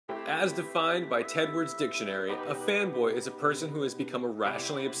As defined by Tedward's dictionary, a fanboy is a person who has become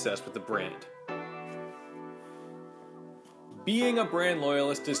irrationally obsessed with the brand. Being a brand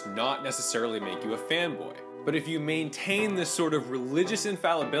loyalist does not necessarily make you a fanboy, but if you maintain this sort of religious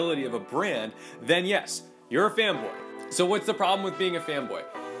infallibility of a brand, then yes, you're a fanboy. So what's the problem with being a fanboy?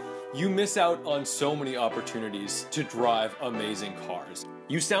 You miss out on so many opportunities to drive amazing cars.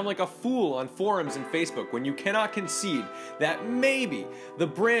 You sound like a fool on forums and Facebook when you cannot concede that maybe the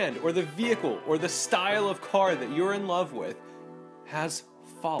brand or the vehicle or the style of car that you're in love with has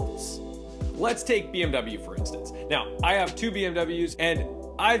faults. Let's take BMW for instance. Now, I have two BMWs and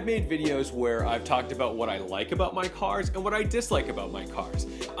I've made videos where I've talked about what I like about my cars and what I dislike about my cars.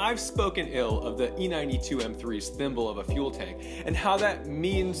 I've spoken ill of the E92 M3's thimble of a fuel tank and how that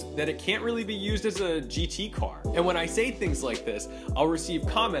means that it can't really be used as a GT car. And when I say things like this, I'll receive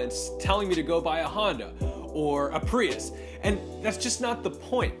comments telling me to go buy a Honda or a Prius, and that's just not the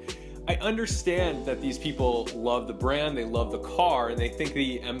point. I understand that these people love the brand, they love the car, and they think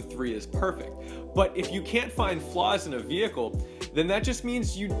the M3 is perfect. But if you can't find flaws in a vehicle, then that just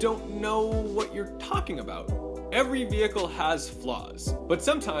means you don't know what you're talking about. Every vehicle has flaws, but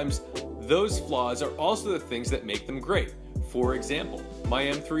sometimes those flaws are also the things that make them great. For example, my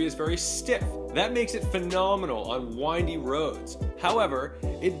M3 is very stiff. That makes it phenomenal on windy roads. However,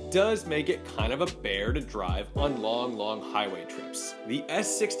 it does make it kind of a bear to drive on long highway trips. The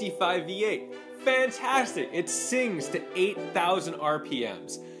S65 V8, fantastic. It sings to 8,000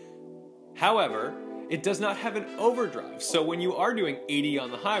 RPMs. However, it does not have an overdrive, so when you are doing 80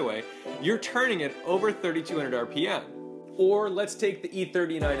 on the highway, you're turning it over 3,200 RPM. Or let's take the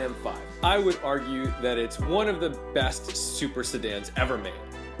E39 M5. I would argue that it's one of the best super sedans ever made.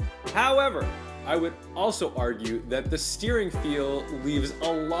 However, I would also argue that the steering feel leaves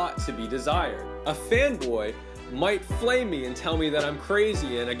a lot to be desired. A fanboy might flame me and tell me that I'm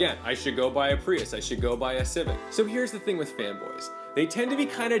crazy and again, I should go buy a Prius, I should go buy a Civic. So here's the thing with fanboys. They tend to be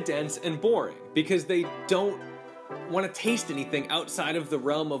kind of dense and boring because they don't want to taste anything outside of the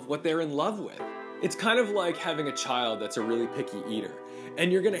realm of what they're in love with. It's kind of like having a child that's a really picky eater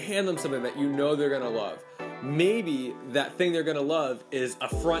and you're going to hand them something that you know they're going to love. Maybe that thing they're going to love is a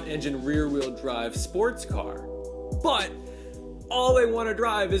front engine rear wheel drive sports car, but all they want to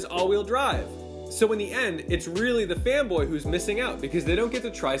drive is all-wheel drive. So in the end, it's really the fanboy who's missing out because they don't get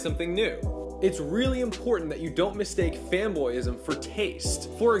to try something new. It's really important that you don't mistake fanboyism for taste.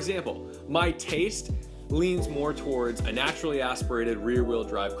 For example, my taste leans more towards a naturally aspirated rear-wheel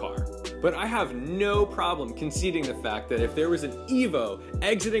drive car. But I have no problem conceding the fact that if there was an Evo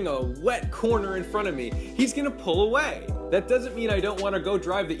exiting a wet corner in front of me, he's gonna pull away. That doesn't mean I don't wanna go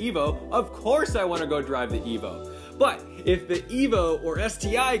drive the Evo. Of course I wanna go drive the Evo. But if the Evo or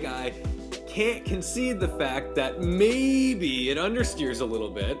STI guy can't concede the fact that maybe it understeers a little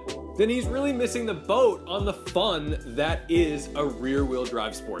bit, then he's really missing the boat on the fun that is a rear-wheel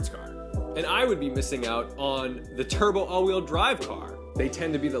drive sports car. And I would be missing out on the turbo all-wheel drive car. They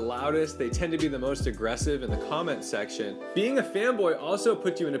tend to be the loudest, they tend to be the most aggressive in the comment section. Being a fanboy also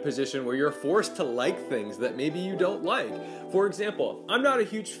puts you in a position where you're forced to like things that maybe you don't like. For example, I'm not a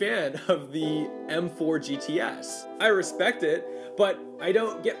huge fan of the M4 GTS. I respect it, but I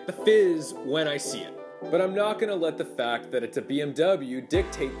don't get the fizz when I see it. But I'm not gonna let the fact that it's a BMW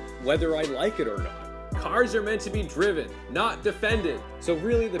dictate whether I like it or not. Cars are meant to be driven, not defended. So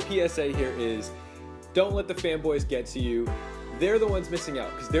really the PSA here is, don't let the fanboys get to you. They're the ones missing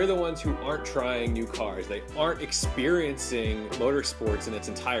out because they're the ones who aren't trying new cars. They aren't experiencing motorsports in its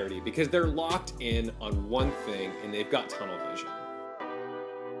entirety because they're locked in on one thing and they've got tunnel vision.